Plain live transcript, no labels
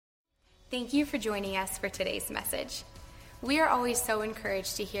Thank you for joining us for today's message. We are always so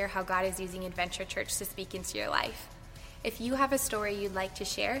encouraged to hear how God is using Adventure Church to speak into your life. If you have a story you'd like to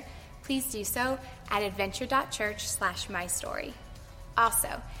share, please do so at adventure.church/mystory.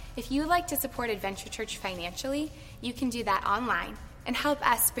 Also, if you would like to support Adventure Church financially, you can do that online and help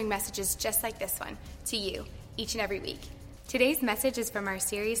us bring messages just like this one to you each and every week. Today's message is from our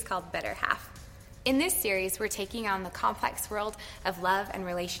series called Better Half. In this series, we're taking on the complex world of love and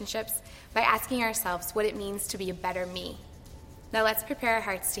relationships by asking ourselves what it means to be a better me. Now let's prepare our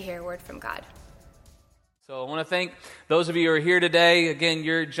hearts to hear a word from God. So I want to thank those of you who are here today. Again,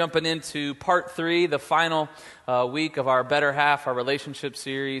 you're jumping into part 3, the final week of our Better Half, our relationship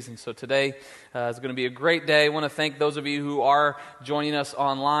series. And so today is going to be a great day. I want to thank those of you who are joining us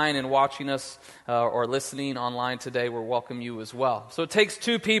online and watching us or listening online today. We welcome you as well. So it takes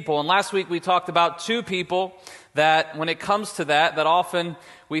two people. And last week we talked about two people that when it comes to that often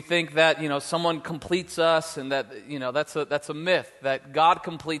we think that, someone completes us and that, that's a myth, that God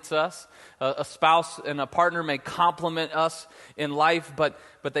completes us. A spouse and a partner may complement us in life, but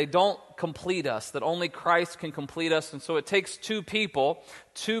they don't complete us, that only Christ can complete us. And so it takes two people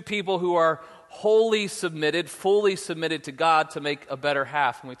who are wholly submitted, fully submitted to God to make a better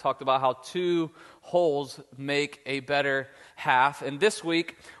half. And we talked about how two wholes make a better half. And this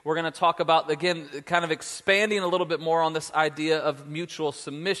week, we're going to talk about, again, kind of expanding a little bit more on this idea of mutual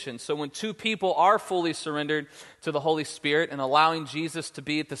submission. So when two people are fully surrendered to the Holy Spirit and allowing Jesus to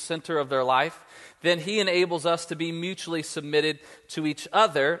be at the center of their life, then He enables us to be mutually submitted to each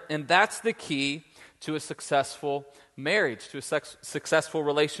other. And that's the key to a successful marriage, to a successful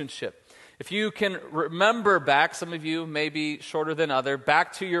relationship. If you can remember back, some of you may be shorter than others,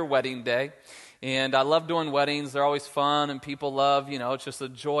 back to your wedding day. And I love doing weddings. They're always fun and people love, it's just a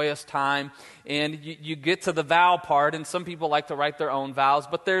joyous time. And you get to the vow part, and some people like to write their own vows.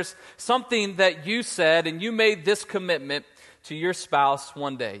 But there's something that you said, and you made this commitment to your spouse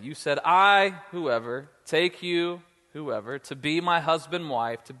one day. You said, I, whoever, take you, whoever, to be my husband,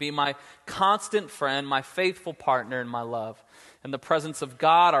 wife, to be my constant friend, my faithful partner in my love. In the presence of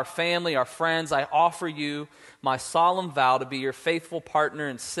God, our family, our friends, I offer you my solemn vow to be your faithful partner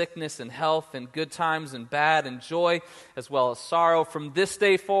in sickness and health, in good times and bad, and joy as well as sorrow. From this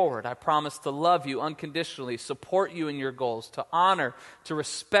day forward, I promise to love you unconditionally, support you in your goals, to honor, to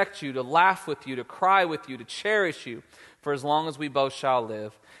respect you, to laugh with you, to cry with you, to cherish you for as long as we both shall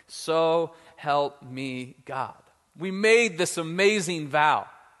live. So help me God. We made this amazing vow,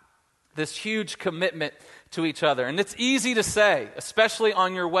 this huge commitment to each other. And it's easy to say, especially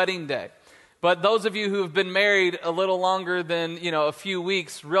on your wedding day. But those of you who have been married a little longer than, a few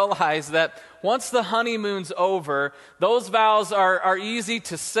weeks realize that once the honeymoon's over, those vows are easy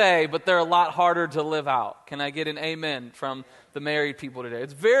to say, but they're a lot harder to live out. Can I get an amen from the married people today?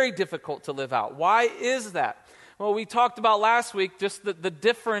 It's very difficult to live out. Why is that? Well, we talked about last week just the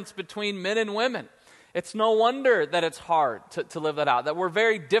difference between men and women. It's no wonder that it's hard to live that out, that we're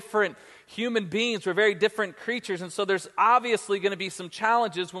very different human beings, we're very different creatures, and so there's obviously going to be some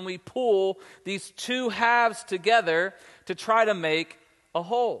challenges when we pull these two halves together to try to make a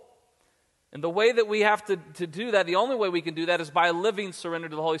whole. And the way that we have to do that, the only way we can do that is by living surrender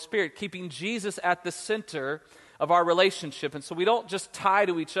to the Holy Spirit, keeping Jesus at the center of our relationship. And so we don't just tie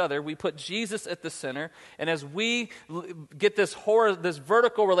to each other, we put Jesus at the center. And as we get this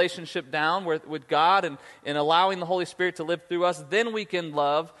vertical relationship down with God and allowing the Holy Spirit to live through us, then we can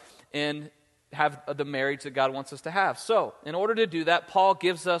love and have the marriage that God wants us to have. So, in order to do that, Paul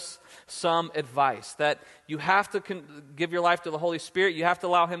gives us some advice that you have to give your life to the Holy Spirit, you have to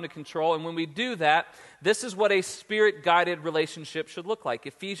allow Him to control, and when we do that, this is what a Spirit-guided relationship should look like.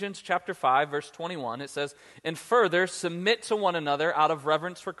 Ephesians chapter 5, verse 21, it says, and further, submit to one another out of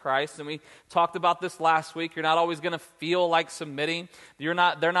reverence for Christ. And we talked about this last week. You're not always going to feel like submitting. They're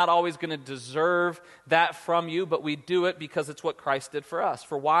not always going to deserve that from you, but we do it because it's what Christ did for us.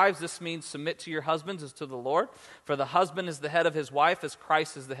 For wives, this means submit to your husbands as to the Lord. For the husband is the head of his wife as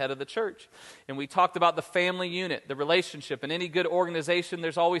Christ is the head of the church. And we talked about the family unit, the relationship. In any good organization,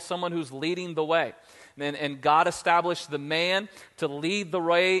 there's always someone who's leading the way. And God established the man to lead the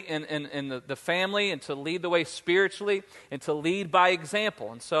way in the family and to lead the way spiritually and to lead by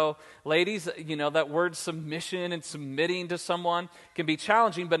example. And so, ladies, that word submission and submitting to someone can be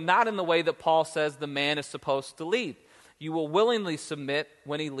challenging, but not in the way that Paul says the man is supposed to lead. You will willingly submit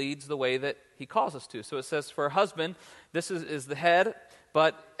when he leads the way that he calls us to. So it says, for a husband, this is the head,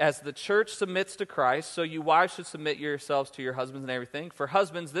 but as the church submits to Christ, so you wives should submit yourselves to your husbands and everything. For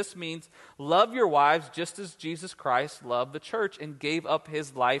husbands, this means love your wives just as Jesus Christ loved the church and gave up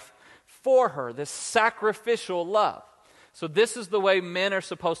His life for her, this sacrificial love. So this is the way men are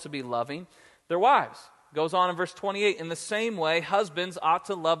supposed to be loving their wives. Goes on in verse 28, in the same way, husbands ought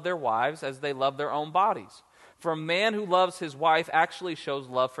to love their wives as they love their own bodies. For a man who loves his wife actually shows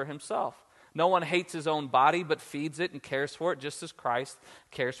love for himself. No one hates his own body, but feeds it and cares for it, just as Christ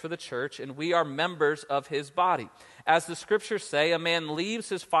cares for the church, and we are members of his body. As the scriptures say, a man leaves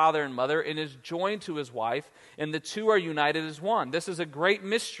his father and mother and is joined to his wife, and the two are united as one. This is a great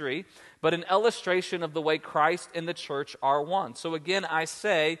mystery, but an illustration of the way Christ and the church are one. So again, I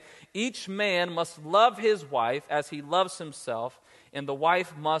say, each man must love his wife as he loves himself, and the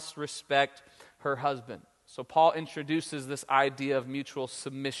wife must respect her husband. So Paul introduces this idea of mutual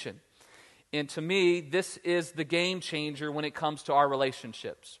submission. And to me, this is the game changer when it comes to our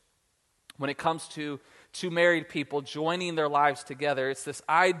relationships. When it comes to two married people joining their lives together, it's this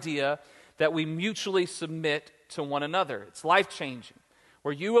idea that we mutually submit to one another. It's life-changing,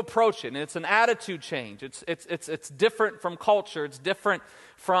 where you approach it, and it's an attitude change. It's different from culture. It's different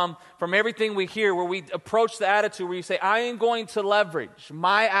from everything we hear, where we approach the attitude where you say, I am going to leverage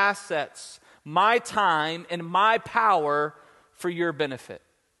my assets, my time, and my power for your benefit.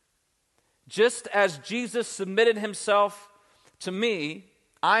 Just as Jesus submitted himself to me,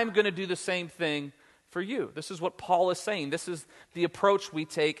 I'm going to do the same thing for you. This is what Paul is saying. This is the approach we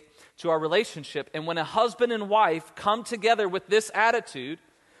take to our relationship. And when a husband and wife come together with this attitude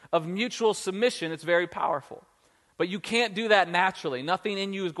of mutual submission, it's very powerful. But you can't do that naturally. Nothing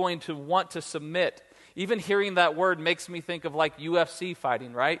in you is going to want to submit. Even hearing that word makes me think of like UFC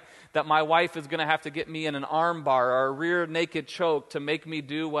fighting, right? That my wife is going to have to get me in an arm bar or a rear naked choke to make me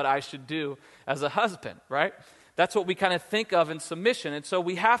do what I should do as a husband, right? That's what we kind of think of in submission. And so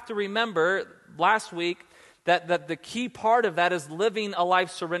we have to remember last week that the key part of that is living a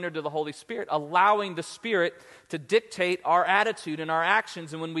life surrendered to the Holy Spirit, allowing the Spirit to dictate our attitude and our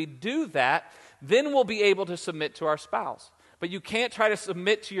actions. And when we do that, then we'll be able to submit to our spouse. But you can't try to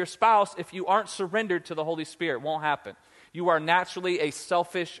submit to your spouse if you aren't surrendered to the Holy Spirit. It won't happen. You are naturally a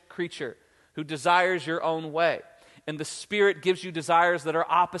selfish creature who desires your own way. And the Spirit gives you desires that are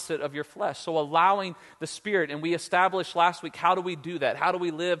opposite of your flesh. So allowing the Spirit, and we established last week, how do we do that? How do we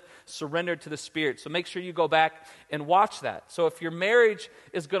live surrendered to the Spirit? So make sure you go back and watch that. So if your marriage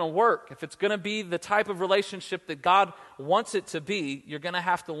is going to work, if it's going to be the type of relationship that God wants it to be, you're going to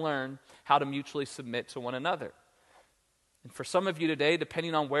have to learn how to mutually submit to one another. And for some of you today,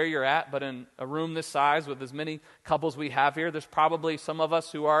 depending on where you're at, but in a room this size with as many couples we have here, there's probably some of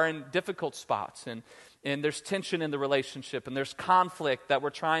us who are in difficult spots, and there's tension in the relationship, and there's conflict that we're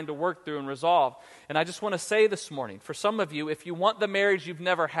trying to work through and resolve. And I just want to say this morning, for some of you, if you want the marriage you've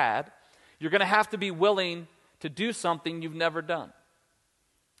never had, you're going to have to be willing to do something you've never done,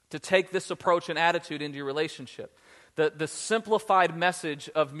 to take this approach and attitude into your relationship. The simplified message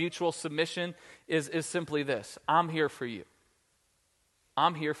of mutual submission is simply this: I'm here for you.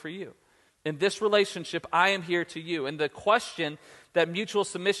 I'm here for you. In this relationship, I am here to you. And the question that mutual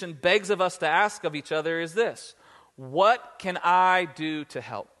submission begs of us to ask of each other is this: what can I do to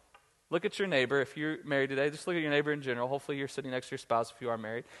help? Look at your neighbor. If you're married today, just look at your neighbor in general. Hopefully you're sitting next to your spouse if you are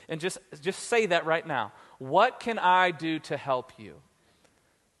married. And just say that right now. What can I do to help you?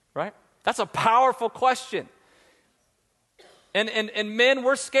 Right? That's a powerful question. And men,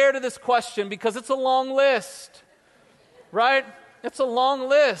 we're scared of this question because it's a long list, right? It's a long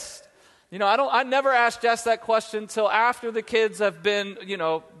list. You know, I never ask Jess that question until after the kids have been,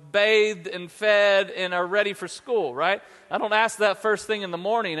 bathed and fed and are ready for school, right? I don't ask that first thing in the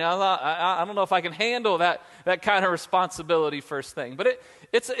morning. I don't know if I can handle that kind of responsibility first thing. But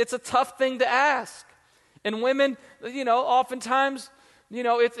it's a tough thing to ask. And women, oftentimes,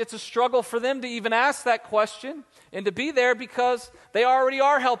 it's a struggle for them to even ask that question and to be there because they already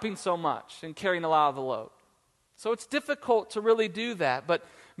are helping so much and carrying a lot of the load. So it's difficult to really do that. But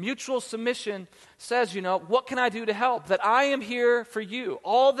mutual submission says, what can I do to help? That I am here for you,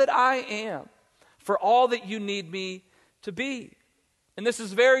 all that I am, for all that you need me to be. And this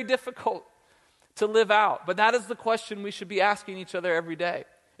is very difficult to live out. But that is the question we should be asking each other every day.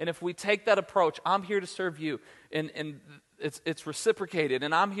 And if we take that approach, I'm here to serve you, and it's reciprocated,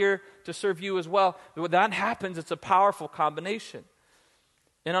 and I'm here to serve you as well. When that happens, it's a powerful combination.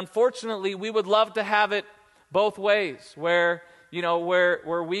 And unfortunately, we would love to have it both ways, where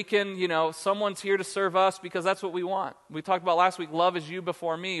we can, someone's here to serve us because that's what we want. We talked about last week, love is you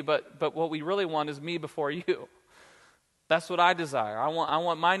before me, but what we really want is me before you. That's what I desire. I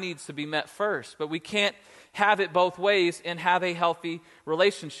want my needs to be met first, but we can't have it both ways and have a healthy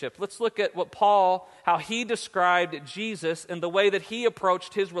relationship. Let's look at how he described Jesus and the way that he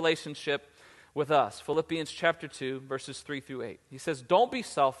approached his relationship with us. Philippians chapter 2, verses 3 through 8. He says, don't be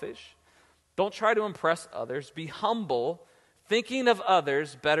selfish. Don't try to impress others. Be humble thinking of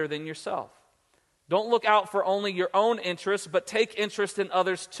others better than yourself. Don't look out for only your own interests, but take interest in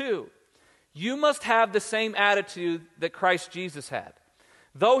others too. You must have the same attitude that Christ Jesus had.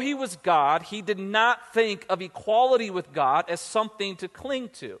 Though he was God, he did not think of equality with God as something to cling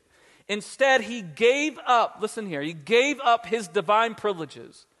to. Instead, he gave up, listen here, he gave up his divine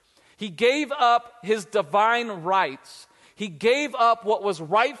privileges. He gave up his divine rights. He gave up what was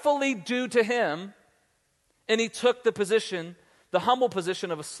rightfully due to him, and he took the humble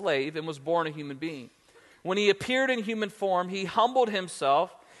position of a slave, and was born a human being. When he appeared in human form, he humbled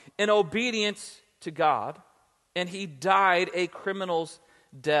himself in obedience to God, and he died a criminal's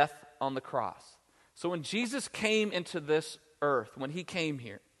death on the cross. So when Jesus came into this earth, when he came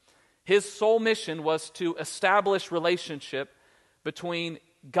here, his sole mission was to establish relationship between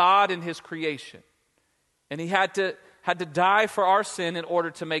God and his creation. And he had to die for our sin in order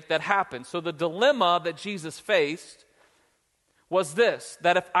to make that happen. So the dilemma that Jesus faced was this,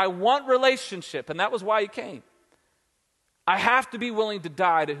 that if I want relationship, and that was why he came, I have to be willing to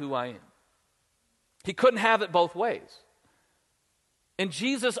die to who I am. He couldn't have it both ways. And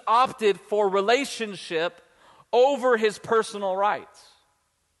Jesus opted for relationship over his personal rights.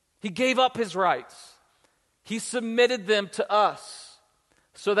 He gave up his rights. He submitted them to us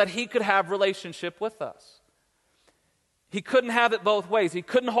so that he could have relationship with us. He couldn't have it both ways. He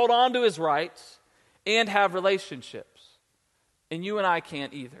couldn't hold on to his rights and have relationships. And you and I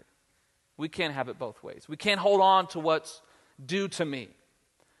can't either. We can't have it both ways. We can't hold on to what's due to me,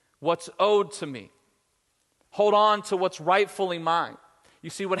 what's owed to me. Hold on to what's rightfully mine. You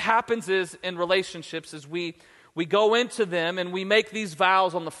see, what happens is in relationships is we go into them and we make these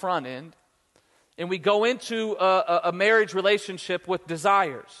vows on the front end, and we go into a marriage relationship with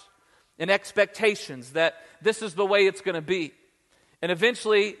desires and expectations that this is the way it's going to be. And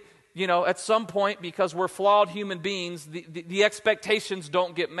eventually, at some point, because we're flawed human beings, the expectations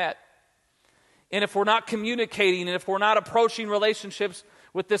don't get met. And if we're not communicating and if we're not approaching relationships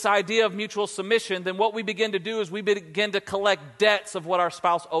with this idea of mutual submission, then what we begin to do is we begin to collect debts of what our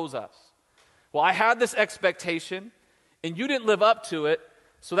spouse owes us. Well, I had this expectation, and you didn't live up to it,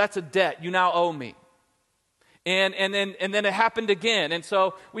 so that's a debt you now owe me. And then it happened again, and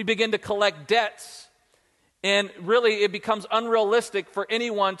so we begin to collect debts, and really it becomes unrealistic for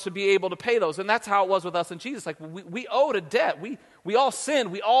anyone to be able to pay those. And that's how it was with us and Jesus. Like we owed a debt. We all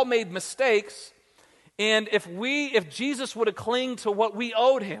sinned. We all made mistakes. And if Jesus would have clinged to what we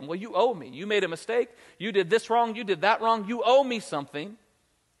owed him, well, you owe me. You made a mistake. You did this wrong. You did that wrong. You owe me something.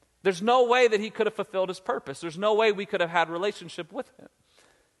 There's no way that he could have fulfilled his purpose. There's no way we could have had relationship with him.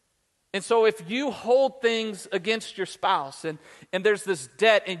 And so if you hold things against your spouse and there's this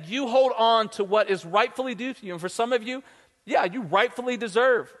debt and you hold on to what is rightfully due to you, and for some of you, yeah, you rightfully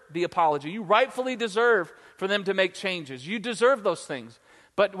deserve the apology. You rightfully deserve for them to make changes. You deserve those things.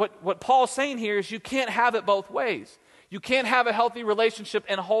 But what Paul's saying here is you can't have it both ways. You can't have a healthy relationship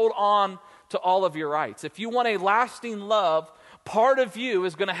and hold on to all of your rights. If you want a lasting love, part of you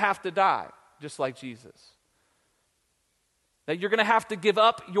is going to have to die, just like Jesus. That you're going to have to give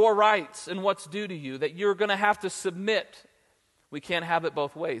up your rights and what's due to you, that you're going to have to submit. We can't have it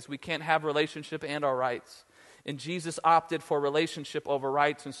both ways. We can't have relationship and our rights. And Jesus opted for relationship over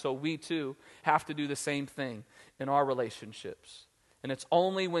rights, and so we too have to do the same thing in our relationships. And it's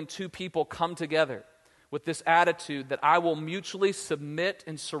only when two people come together with this attitude that I will mutually submit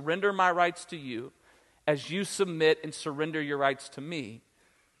and surrender my rights to you as you submit and surrender your rights to me,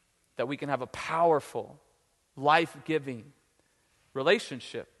 that we can have a powerful, life-giving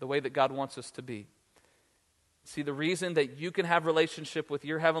relationship the way that God wants us to be. See, the reason that you can have relationship with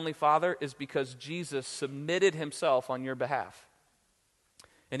your Heavenly Father is because Jesus submitted himself on your behalf.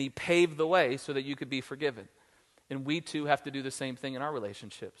 And he paved the way so that you could be forgiven. And we too have to do the same thing in our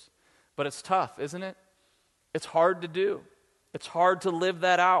relationships. But it's tough, isn't it? It's hard to do. It's hard to live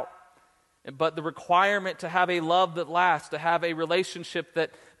that out. But the requirement to have a love that lasts, to have a relationship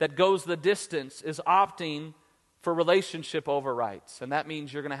that goes the distance, is opting for relationship over rights. And that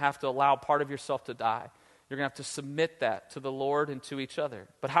means you're going to have to allow part of yourself to die. You're going to have to submit that to the Lord and to each other.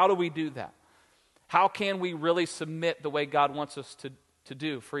 But how do we do that? How can we really submit the way God wants us to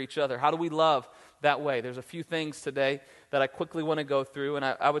do for each other? How do we love that way? There's a few things today that I quickly want to go through, and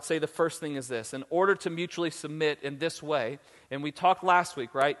I would say the first thing is this. In order to mutually submit in this way, and we talked last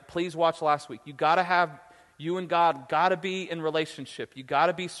week, right? Please watch last week. You and God got to be in relationship. You got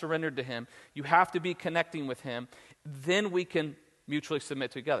to be surrendered to him. You have to be connecting with him. Then we can mutually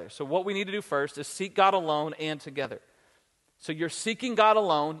submit together. So what we need to do first is seek God alone and together. So you're seeking God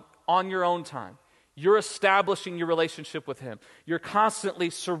alone on your own time. You're establishing your relationship with him. You're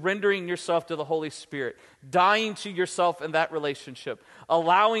constantly surrendering yourself to the Holy Spirit, dying to yourself in that relationship,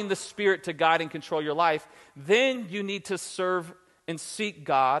 allowing the Spirit to guide and control your life. Then you need to serve and seek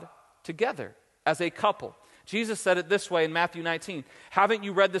God together as a couple. Jesus said it this way in Matthew 19. Haven't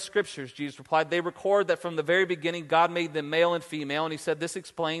you read the scriptures? Jesus replied, they record that from the very beginning God made them male and female. And he said, this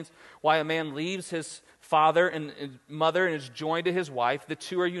explains why a man leaves his father and his mother and is joined to his wife. The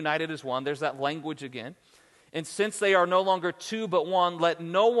two are united as one. There's that language again. And since they are no longer two but one, let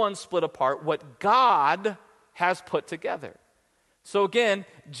no one split apart what God has put together. So again,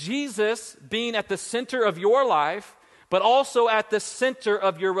 Jesus being at the center of your life, but also at the center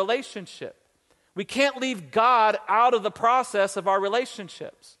of your relationship. We can't leave God out of the process of our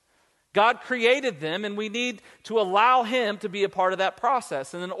relationships. God created them, and we need to allow him to be a part of that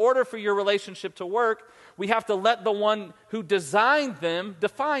process. And in order for your relationship to work, we have to let the one who designed them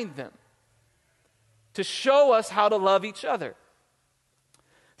define them to show us how to love each other.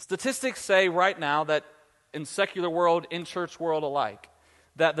 Statistics say right now that in secular world, in church world alike,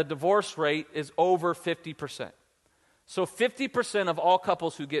 that the divorce rate is over 50%. So 50% of all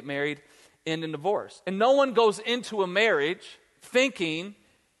couples who get married end in divorce. And no one goes into a marriage thinking,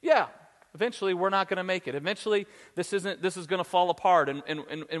 yeah, eventually we're not going to make it. Eventually this is going to fall apart and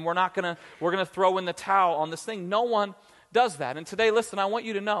we're going to throw in the towel on this thing. No one does that. And today, listen, I want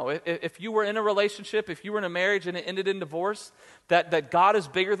you to know, if you were in a relationship, if you were in a marriage and it ended in divorce, that God is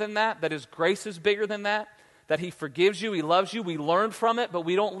bigger than that his grace is bigger than that he forgives you, he loves you, we learn from it, but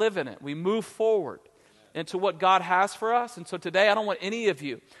we don't live in it. We move forward into what God has for us. And so today, I don't want any of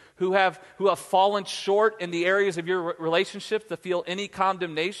you who have fallen short in the areas of your relationship to feel any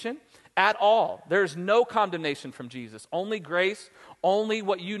condemnation at all. There's no condemnation from Jesus. Only grace, only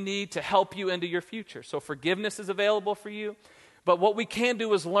what you need to help you into your future. So forgiveness is available for you. But what we can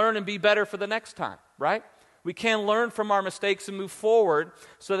do is learn and be better for the next time, right? We can learn from our mistakes and move forward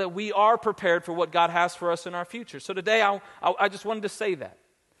so that we are prepared for what God has for us in our future. So today, I just wanted to say that.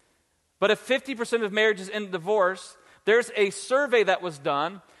 But if 50% of marriages end in divorce, there's a survey that was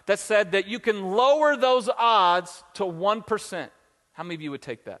done that said that you can lower those odds to 1%. How many of you would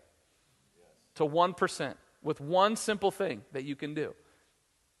take that? Yes. To 1% with one simple thing that you can do.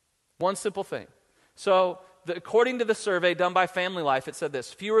 One simple thing. So according to the survey done by Family Life, it said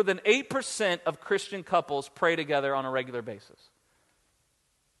this: fewer than 8% of Christian couples pray together on a regular basis.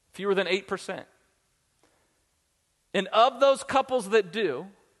 Fewer than 8%. And of those couples that do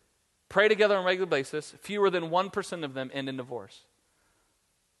pray together on a regular basis, fewer than 1% of them end in divorce.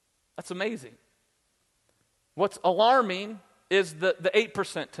 That's amazing. What's alarming is the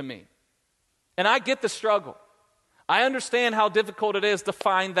 8% to me. And I get the struggle. I understand how difficult it is to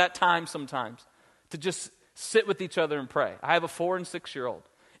find that time sometimes to just sit with each other and pray. I have a 4- and 6-year-old.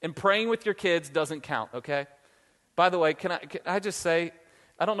 And praying with your kids doesn't count, okay? By the way, can I just say,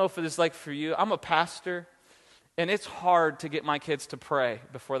 I don't know if it is like for you. I'm a pastor, and it's hard to get my kids to pray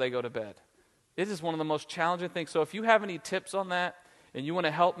before they go to bed. It is one of the most challenging things. So if you have any tips on that, and you want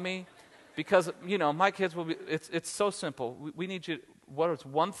to help me, because, my kids will be, it's so simple. We need you, what's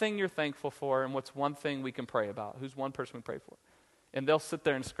one thing you're thankful for, and what's one thing we can pray about? Who's one person we pray for? And they'll sit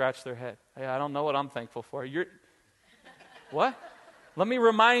there and scratch their head. Hey, I don't know what I'm thankful for. What? Let me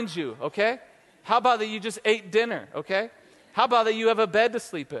remind you, okay? How about that you just ate dinner, okay? How about that you have a bed to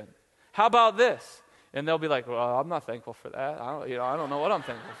sleep in? How about this? And they'll be like, well, I'm not thankful for that. I don't know what I'm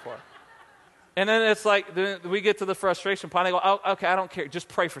thankful for. And then it's like, we get to the frustration point. I go, oh, okay, I don't care. Just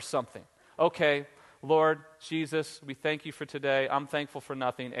pray for something. Okay, Lord, Jesus, we thank you for today. I'm thankful for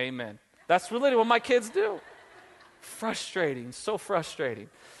nothing. Amen. That's really what my kids do. Frustrating, so frustrating.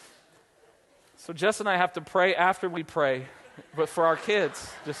 So Jess and I have to pray after we pray, but for our kids,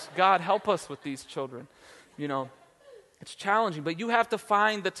 just God help us with these children. It's challenging, but you have to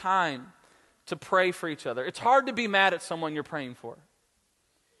find the time to pray for each other. It's hard to be mad at someone you're praying for.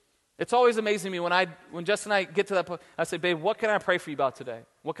 It's always amazing to me when Jess and I get to that point, I say, babe, what can I pray for you about today?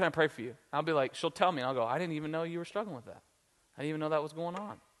 What can I pray for you? I'll be like, she'll tell me, and I'll go, I didn't even know you were struggling with that. I didn't even know that was going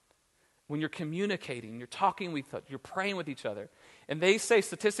on. When you're communicating, you're talking with, you're praying with each other. And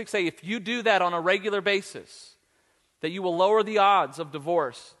statistics say, if you do that on a regular basis, that you will lower the odds of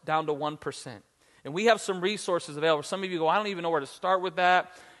divorce down to 1%. And we have some resources available. Some of you go, I don't even know where to start with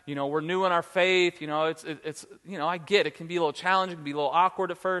that. we're new in our faith, it's I get it can be a little challenging, it can be a little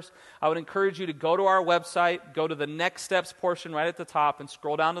awkward at first. I would encourage you to go to our website, go to the next steps portion right at the top and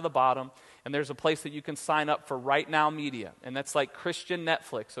scroll down to the bottom, and there's a place that you can sign up for Right Now Media, and that's like Christian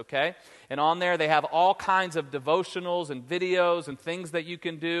Netflix, okay? And on there they have all kinds of devotionals and videos and things that you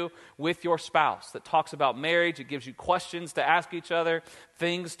can do with your spouse that talks about marriage. It gives you questions to ask each other,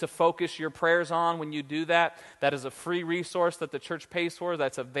 things to focus your prayers on when you do that. That is a free resource that the church pays for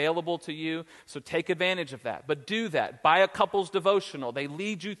that's available to you, so take advantage of that. But do that. Buy a couple's devotional. They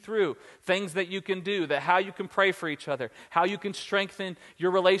lead you through things that you can do, that how you can pray for each other, how you can strengthen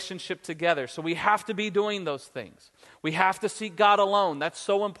your relationship together. So we have to be doing those things. We have to seek God alone. That's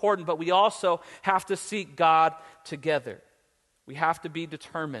so important, but we also have to seek God together. We have to be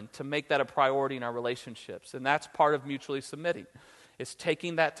determined to make that a priority in our relationships, and that's part of mutually submitting. It's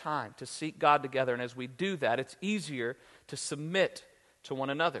taking that time to seek God together, and as we do that, it's easier to submit to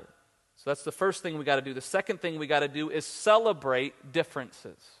one another. So that's the first thing we got to do. The second thing we got to do is celebrate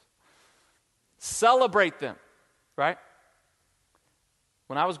differences. Celebrate them, right?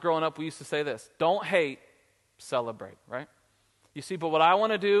 When I was growing up, we used to say this: don't hate, celebrate, right? You see, but what I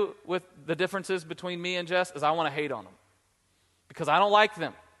want to do with the differences between me and Jess is I want to hate on them because I don't like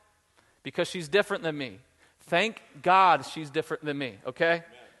them, because she's different than me. Thank God she's different than me, okay?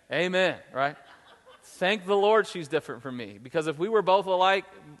 Amen, right? Thank the Lord she's different from me, because if we were both alike,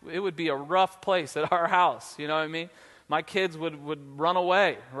 it would be a rough place at our house, you know what I mean? My kids would run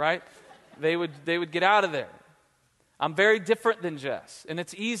away, right? They would get out of there. I'm very different than Jess, and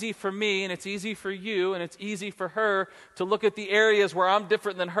it's easy for me, and it's easy for you, and it's easy for her to look at the areas where I'm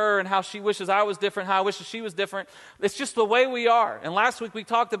different than her and how she wishes I was different, how I wish she was different. It's just the way we are. And last week we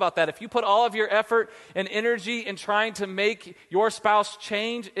talked about that. If you put all of your effort and energy in trying to make your spouse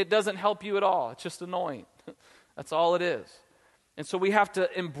change, it doesn't help you at all. It's just annoying. That's all it is. And so we have to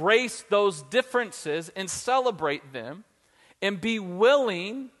embrace those differences and celebrate them and be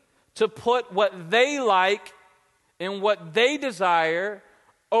willing to put what they like and what they desire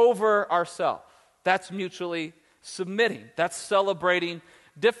over ourselves. That's mutually submitting. That's celebrating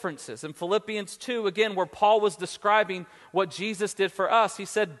differences. In Philippians 2, again, where Paul was describing what Jesus did for us, he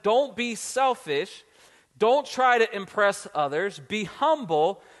said, don't be selfish. Don't try to impress others. Be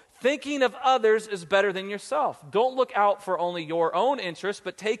humble. Thinking of others is better than yourself. Don't look out for only your own interests,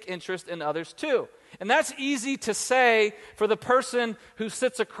 but take interest in others too. And that's easy to say for the person who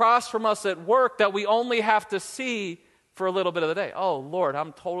sits across from us at work that we only have to see for a little bit of the day. Oh, Lord,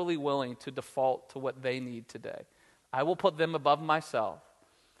 I'm totally willing to default to what they need today. I will put them above myself.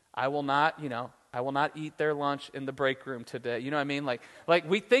 I will not eat their lunch in the break room today. You know what I mean? Like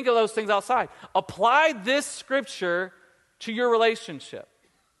we think of those things outside. Apply this scripture to your relationship,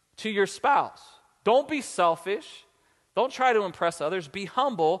 to your spouse. Don't be selfish. Don't try to impress others. Be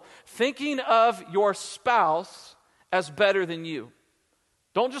humble, thinking of your spouse as better than you.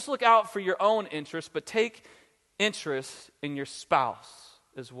 Don't just look out for your own interests, but take interest in your spouse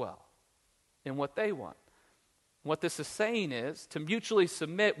as well, in what they want. What this is saying is, to mutually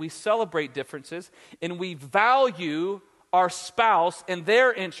submit, we celebrate differences, and we value our spouse and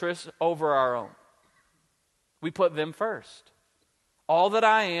their interests over our own. We put them first. All that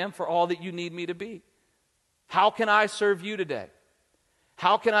I am for all that you need me to be. How can I serve you today?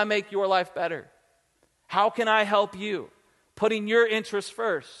 How can I make your life better? How can I help you? Putting your interests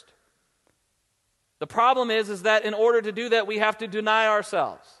first. The problem is that in order to do that, we have to deny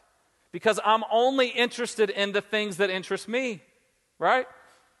ourselves. Because I'm only interested in the things that interest me, right?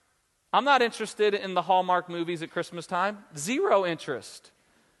 I'm not interested in the Hallmark movies at Christmas time. Zero interest.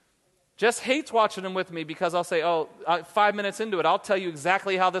 Jess hates watching them with me because I'll say, 5 minutes into it, I'll tell you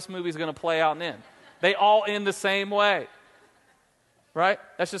exactly how this movie's going to play out and end. They all end the same way, right?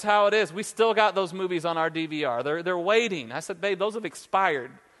 That's just how it is. We still got those movies on our DVR. They're waiting. I said, babe, those have expired.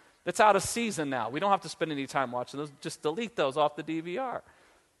 That's out of season now. We don't have to spend any time watching those. Just delete those off the DVR.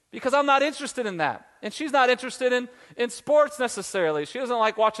 Because I'm not interested in that. And she's not interested in sports necessarily. She doesn't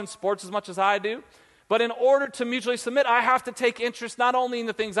like watching sports as much as I do. But in order to mutually submit, I have to take interest not only in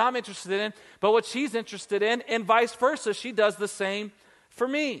the things I'm interested in, but what she's interested in, and vice versa. She does the same for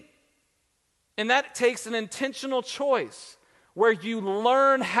me. And that takes an intentional choice where you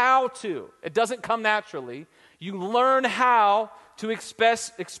learn how to. It doesn't come naturally. You learn how to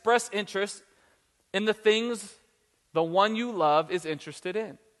express interest in the things the one you love is interested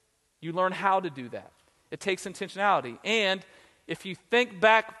in. You learn how to do that. It takes intentionality. And if you think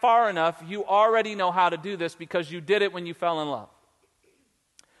back far enough, you already know how to do this because you did it when you fell in love.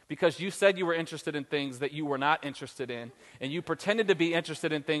 Because you said you were interested in things that you were not interested in, and you pretended to be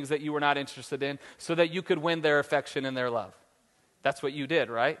interested in things that you were not interested in so that you could win their affection and their love. That's what you did,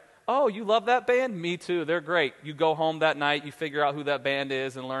 right? Oh, you love that band? Me too. They're great. You go home that night, you figure out who that band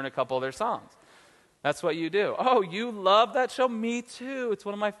is and learn a couple of their songs. That's what you do. Oh, you love that show? Me too. It's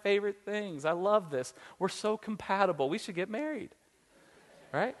one of my favorite things. I love this. We're so compatible. We should get married,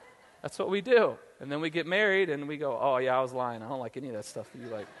 right? That's what we do. And then we get married and we go, oh, yeah, I was lying. I don't like any of that stuff that you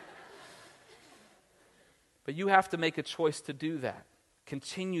like. But you have to make a choice to do that.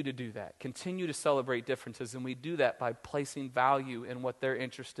 Continue to do that. Continue to celebrate differences. And we do that by placing value in what they're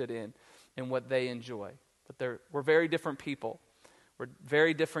interested in and what they enjoy. But we're very different people. We're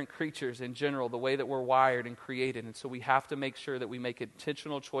very different creatures in general, the way that we're wired and created. And so we have to make sure that we make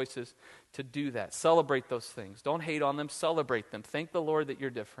intentional choices to do that. Celebrate those things. Don't hate on them. Celebrate them. Thank the Lord that you're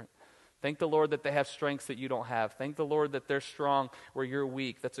different. Thank the Lord that they have strengths that you don't have. Thank the Lord that they're strong where you're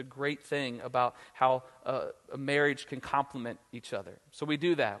weak. That's a great thing about how a marriage can complement each other. So we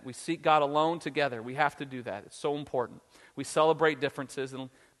do that. We seek God alone together. We have to do that. It's so important. We celebrate differences. And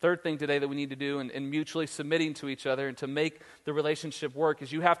third thing today that we need to do in mutually submitting to each other and to make the relationship work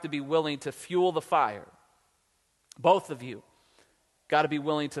is you have to be willing to fuel the fire. Both of you got to be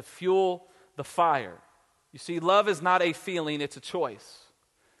willing to fuel the fire. You see, love is not a feeling, it's a choice.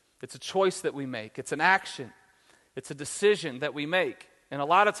 It's a choice that we make. It's an action. It's a decision that we make. And a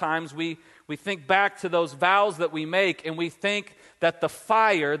lot of times we think back to those vows that we make and we think that the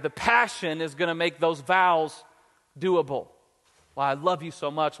fire, the passion is going to make those vows doable. Well, I love you so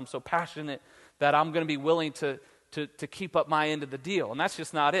much. I'm so passionate that I'm going to be willing to keep up my end of the deal. And that's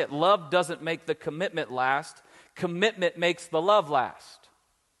just not it. Love doesn't make the commitment last. Commitment makes the love last.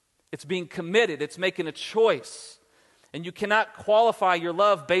 It's being committed. It's making a choice. And you cannot qualify your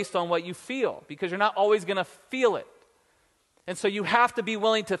love based on what you feel because you're not always going to feel it. And so you have to be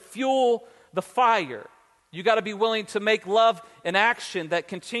willing to fuel the fire. You got to be willing to make love an action that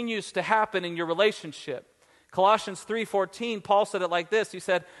continues to happen in your relationship. Colossians 3:14, Paul said it like this. He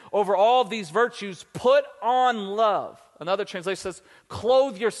said, over all of these virtues, put on love. Another translation says,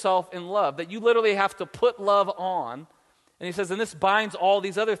 clothe yourself in love. That you literally have to put love on. And he says, and this binds all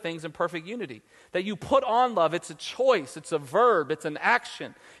these other things in perfect unity. That you put on love, it's a choice, it's a verb, it's an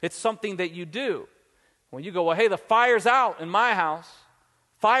action. It's something that you do. When you go, well, hey, the fire's out in my house.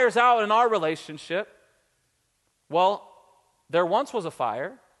 Fire's out in our relationship. Well, there once was a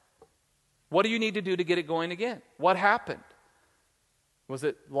fire. What do you need to do to get it going again? What happened? Was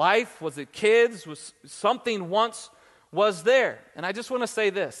it life? Was it kids? Was something once was there? And I just want to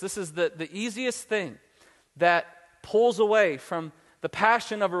say this. This is the easiest thing that pulls away from the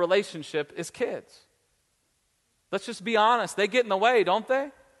passion of a relationship is kids. Let's just be honest. They get in the way, don't they?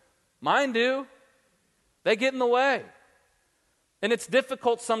 Mine do. They get in the way. And it's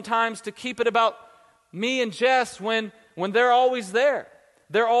difficult sometimes to keep it about me and Jess when they're always there.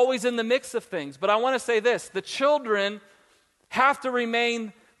 They're always in the mix of things. But I want to say this. The children have to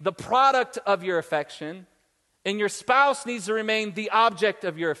remain the product of your affection, and your spouse needs to remain the object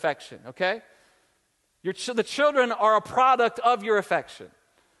of your affection, okay? The children are a product of your affection.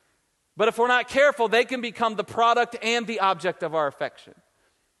 But if we're not careful, they can become the product and the object of our affection.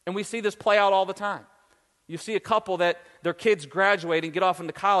 And we see this play out all the time. You see a couple that their kids graduate and get off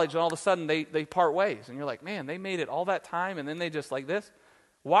into college, and all of a sudden they part ways. And you're like, man, they made it all that time, and then they just like this.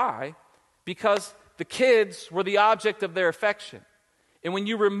 Why? Because the kids were the object of their affection. And when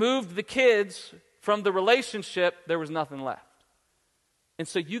you removed the kids from the relationship, there was nothing left. And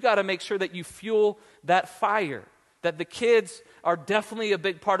so you got to make sure that you fuel that fire, that the kids are definitely a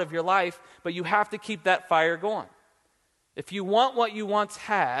big part of your life, but you have to keep that fire going. If you want what you once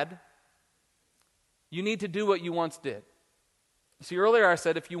had, you need to do what you once did. See, earlier I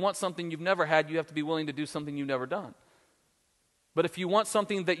said if you want something you've never had, you have to be willing to do something you've never done. But if you want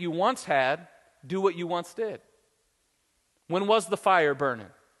something that you once had, do what you once did. When was the fire burning?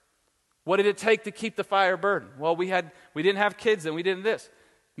 What did it take to keep the fire burning? Well, we didn't have kids and we didn't this.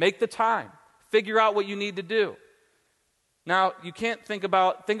 Make the time. Figure out what you need to do. Now, you can't think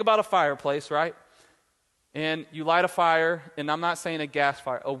about a fireplace, right? And you light a fire, and I'm not saying a gas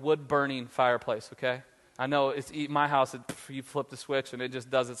fire, a wood-burning fireplace, okay? I know it's my house, you flip the switch and it just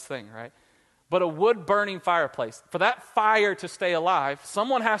does its thing, right? But a wood-burning fireplace, for that fire to stay alive,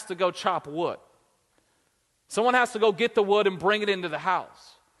 someone has to go chop wood. Someone has to go get the wood and bring it into the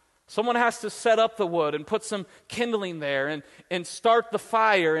house. Someone has to set up the wood and put some kindling there and start the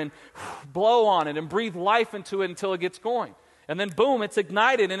fire and blow on it and breathe life into it until it gets going. And then boom, it's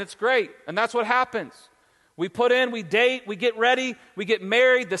ignited and it's great. And that's what happens. We put in, we date, we get ready, we get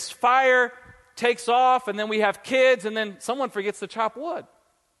married, this fire takes off, and then we have kids, and then someone forgets to chop wood.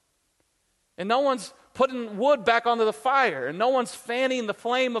 And no one's putting wood back onto the fire, and no one's fanning the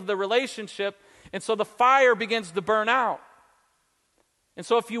flame of the relationship, and so the fire begins to burn out. And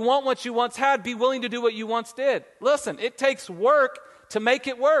so if you want what you once had, be willing to do what you once did. Listen, it takes work to make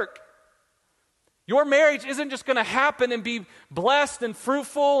it work. Your marriage isn't just going to happen and be blessed and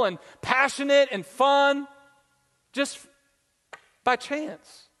fruitful and passionate and fun just by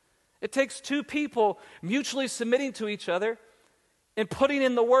chance. It takes two people mutually submitting to each other and putting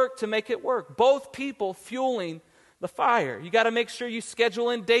in the work to make it work. Both people fueling the fire. You got to make sure you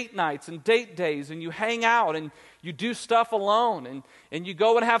schedule in date nights and date days, and you hang out and you do stuff alone, and you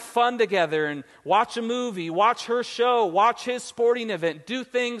go and have fun together and watch a movie, watch her show, watch his sporting event, do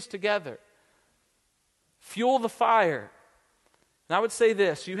things together. Fuel the fire. And I would say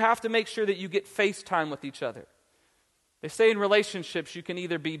this, you have to make sure that you get face time with each other. They say in relationships you can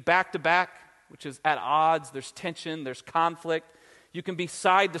either be back to back, which is at odds, there's tension, there's conflict. You can be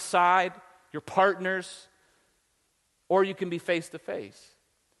side to side, your partners, or you can be face to face.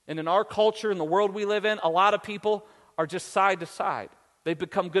 And in our culture, in the world we live in, a lot of people are just side to side. They've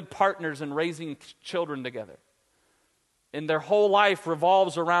become good partners in raising children together. And their whole life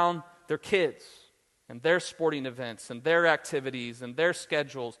revolves around their kids and their sporting events and their activities and their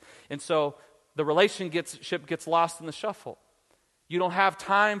schedules. And so the relationship gets lost in the shuffle. You don't have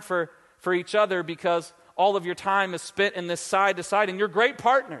time for each other because all of your time is spent in this side to side, and you're great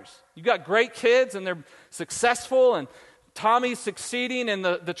partners. You got great kids, and they're successful, and Tommy's succeeding in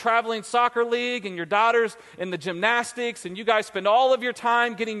the traveling soccer league, and your daughter's in the gymnastics, and you guys spend all of your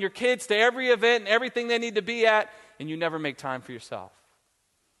time getting your kids to every event and everything they need to be at, and you never make time for yourself.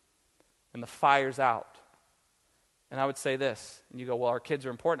 And the fire's out. And I would say this, and you go, well, our kids are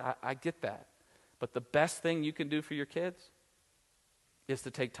important. I get that. But the best thing you can do for your kids is to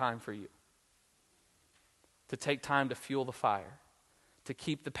take time for you. To take time to fuel the fire, to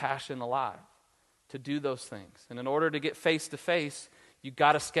keep the passion alive, to do those things. And in order to get face to face, you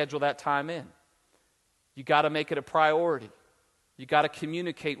got to schedule that time in. You got to make it a priority. You got to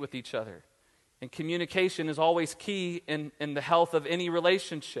communicate with each other. And communication is always key in the health of any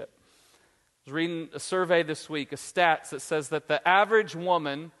relationship. I was reading a survey this week, a stats that says that the average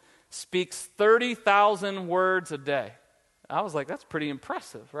woman speaks 30,000 words a day. I was like, that's pretty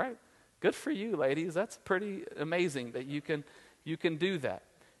impressive, right? Good for you, ladies. That's pretty amazing that you can do that.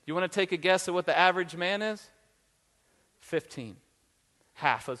 You want to take a guess at what the average man is? 15.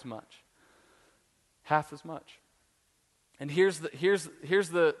 Half as much. Half as much. And here's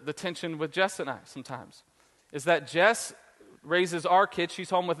the tension with Jess and I sometimes, is that Jess raises our kids,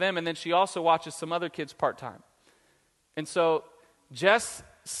 she's home with them, and then she also watches some other kids part-time. And so Jess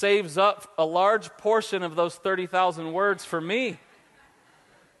saves up a large portion of those 30,000 words for me.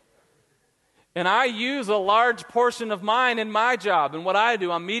 And I use a large portion of mine in my job and what I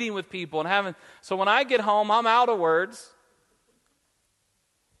do. I'm meeting with people and having, so when I get home, I'm out of words.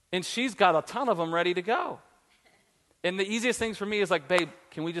 And she's got a ton of them ready to go. And the easiest things for me is like, babe,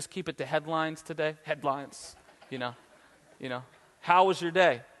 can we just keep it to headlines today? Headlines, you know. How was your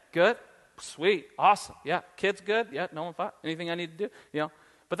day? Good? Sweet. Awesome. Yeah. Kids good? Yeah. No one fine. Anything I need to do?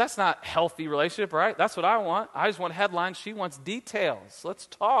 But that's not healthy relationship, right? That's what I want. I just want headlines. She wants details. Let's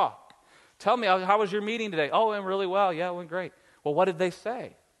talk. Tell me, how was your meeting today? Oh, it went really well. Yeah, it went great. Well, what did they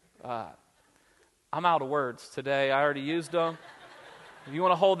say? I'm out of words today. I already used them. If you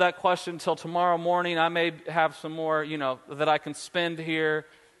want to hold that question until tomorrow morning, I may have some more, that I can spend here,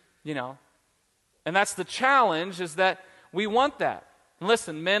 And that's the challenge, is that we want that. And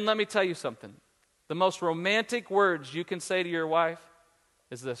listen, men, let me tell you something. The most romantic words you can say to your wife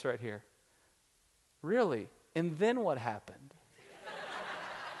is this right here. Really? And then what happened?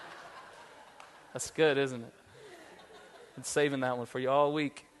 That's good, isn't it? Been saving that one for you all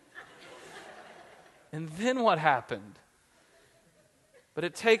week. And then what happened? But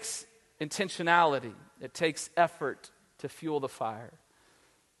it takes intentionality. It takes effort to fuel the fire.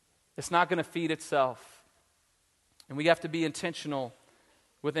 It's not going to feed itself. And we have to be intentional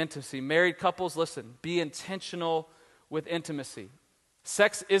with intimacy. Married couples, listen, be intentional with intimacy.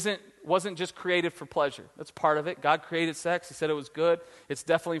 Sex wasn't just created for pleasure. That's part of it. God created sex. He said it was good. It's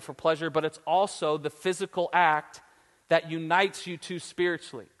definitely for pleasure, but it's also the physical act that unites you two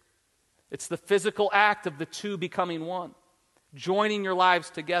spiritually. It's the physical act of the two becoming one, joining your lives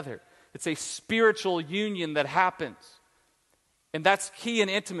together. It's a spiritual union that happens. And that's key in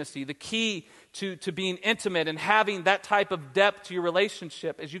intimacy. The key to being intimate and having that type of depth to your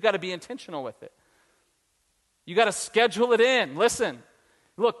relationship is you got to be intentional with it. You got to schedule it in. Listen.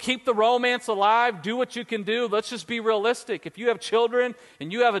 Look, keep the romance alive. Do what you can do. Let's just be realistic. If you have children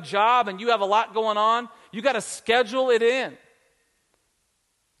and you have a job and you have a lot going on, you got to schedule it in.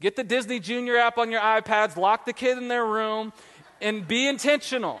 Get the Disney Junior app on your iPads, lock the kid in their room, and be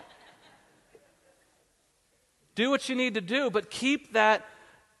intentional. Do what you need to do, but keep that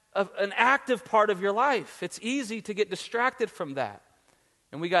an active part of your life. It's easy to get distracted from that,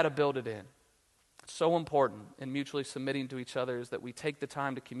 and we got to build it in. It's so important in mutually submitting to each other is that we take the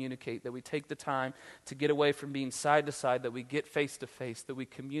time to communicate, that we take the time to get away from being side to side, that we get face to face, that we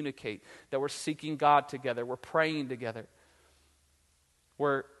communicate, that we're seeking God together, we're praying together,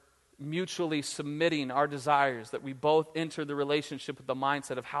 we're mutually submitting our desires, that we both enter the relationship with the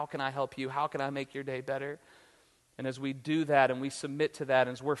mindset of how can I help you, how can I make your day better? And as we do that and we submit to that,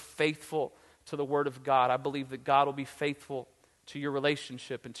 and as we're faithful to the Word of God, I believe that God will be faithful to your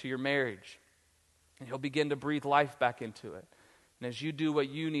relationship and to your marriage. And He'll begin to breathe life back into it. And as you do what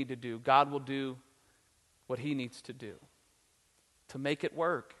you need to do, God will do what He needs to do to make it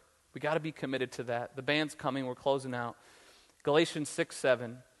work. We got to be committed to that. The band's coming. We're closing out. Galatians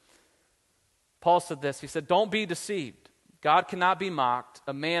 6:7. Paul said this. He said, "Don't be deceived. God cannot be mocked.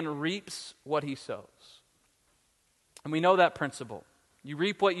 A man reaps what he sows." And we know that principle. You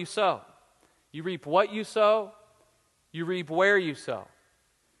reap what you sow. You reap what you sow. You reap where you sow.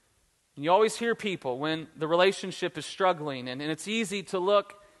 And you always hear people when the relationship is struggling, and it's easy to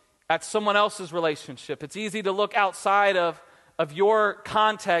look at someone else's relationship. It's easy to look outside of your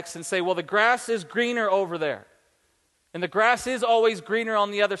context and say, well, the grass is greener over there. And the grass is always greener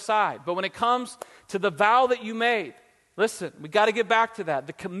on the other side. But when it comes to the vow that you made, listen, we got to get back to that.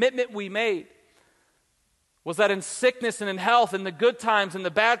 The commitment we made was that in sickness and in health, in the good times and the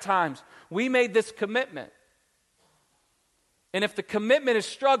bad times, we made this commitment. And if the commitment is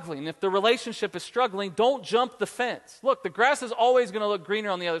struggling, if the relationship is struggling, don't jump the fence. Look, the grass is always going to look greener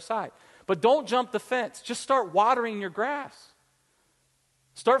on the other side. But don't jump the fence. Just start watering your grass.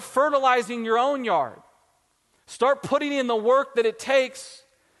 Start fertilizing your own yard. Start putting in the work that it takes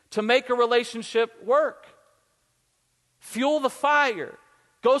to make a relationship work. Fuel the fire.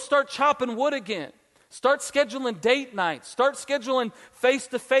 Go start chopping wood again. Start scheduling date nights. Start scheduling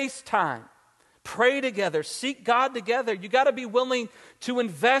face-to-face time. Pray together. Seek God together. You got to be willing to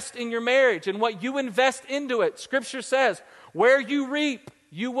invest in your marriage, and what you invest into it. Scripture says, where you reap,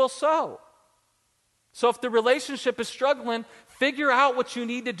 you will sow. So if the relationship is struggling, figure out what you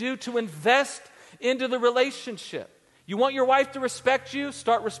need to do to invest into the relationship. You want your wife to respect you?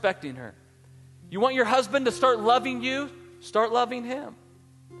 Start respecting her. You want your husband to start loving you? Start loving him.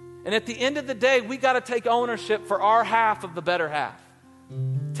 And at the end of the day, we got to take ownership for our half of the better half.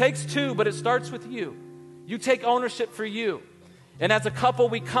 It takes two, but it starts with you. You take ownership for you. And as a couple,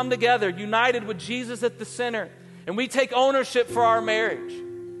 we come together, united with Jesus at the center, and we take ownership for our marriage.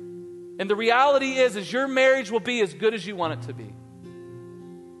 And the reality is your marriage will be as good as you want it to be.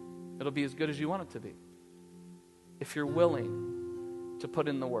 It'll be as good as you want it to be if you're willing to put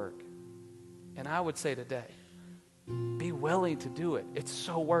in the work. And I would say today, be willing to do it. It's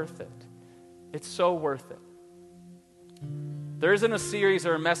so worth it. It's so worth it. There isn't a series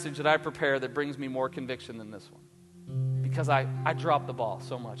or a message that I prepare that brings me more conviction than this one, because I drop the ball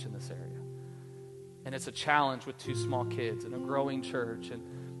so much in this area. And it's a challenge with 2 small kids and a growing church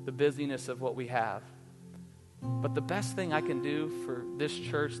and the busyness of what we have. But the best thing I can do for this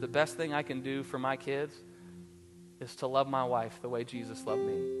church, the best thing I can do for my kids, is to love my wife the way Jesus loved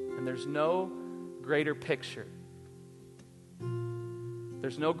me. And there's no greater picture,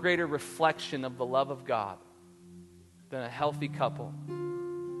 there's no greater reflection of the love of God than a healthy couple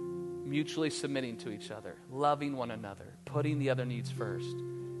mutually submitting to each other, loving one another, putting the other needs first.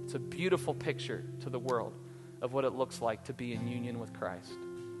 It's a beautiful picture to the world of what it looks like to be in union with Christ.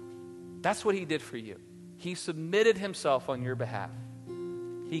 That's what He did for you. He submitted Himself on your behalf.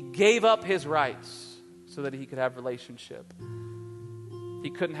 He gave up His rights so that He could have relationship. He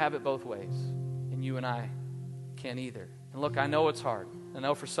couldn't have it both ways, and you and I can't either. And look, I know it's hard. I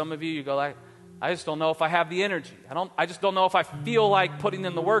know for some of you, you go like, I just don't know if I have the energy. I just don't know if I feel like putting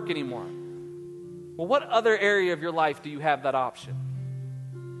in the work anymore. Well, what other area of your life do you have that option?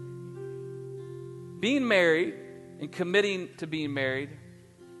 Being married and committing to being married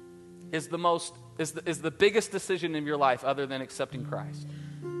is the biggest decision in your life other than accepting Christ.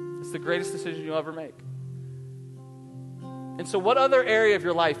 It's the greatest decision you'll ever make. And so what other area of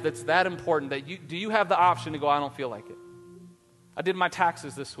your life that's that important that do you have the option to go, I don't feel like it? I did my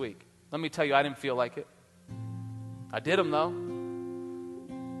taxes this week. Let me tell you, I didn't feel like it. I did them though.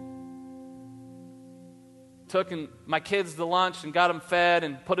 Took my kids to lunch and got them fed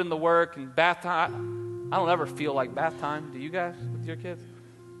and put in the work and bath time. I don't ever feel like bath time. Do you guys with your kids?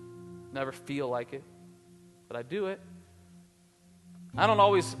 Never feel like it, but I do it. I don't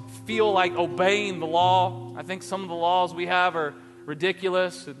always feel like obeying the law. I think some of the laws we have are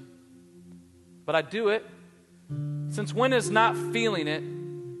ridiculous, but I do it. Since when is not feeling it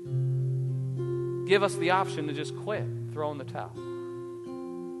give us the option to just quit, throw in the towel.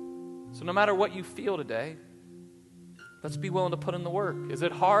 So no matter what you feel today, let's be willing to put in the work. Is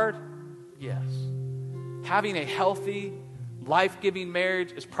it hard? Yes. Having a healthy, life-giving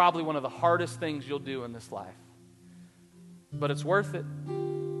marriage is probably one of the hardest things you'll do in this life. But it's worth it.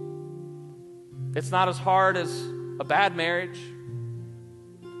 It's not as hard as a bad marriage.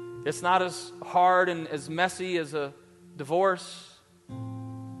 It's not as hard and as messy as a divorce.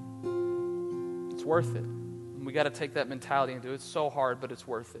 It's worth it. And we got to take that mentality into it. It's so hard, but it's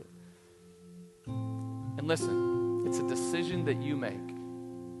worth it. And listen, it's a decision that you make,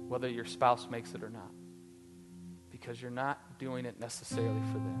 whether your spouse makes it or not. Because you're not doing it necessarily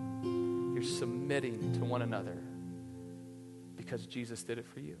for them. You're submitting to one another because Jesus did it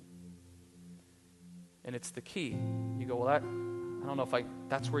for you. And it's the key. You go, well, I don't know if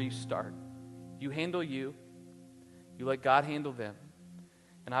that's where you start. You handle you. You let God handle them.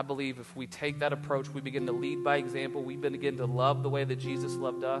 And I believe if we take that approach, we begin to lead by example, we begin to love the way that Jesus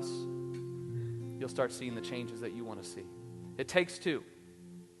loved us, you'll start seeing the changes that you want to see. It takes two,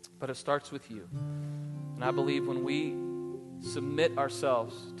 but it starts with you. And I believe when we submit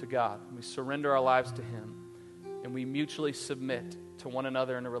ourselves to God, we surrender our lives to Him, and we mutually submit to one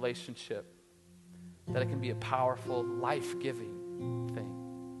another in a relationship, that it can be a powerful, life-giving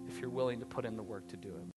thing if you're willing to put in the work to do it.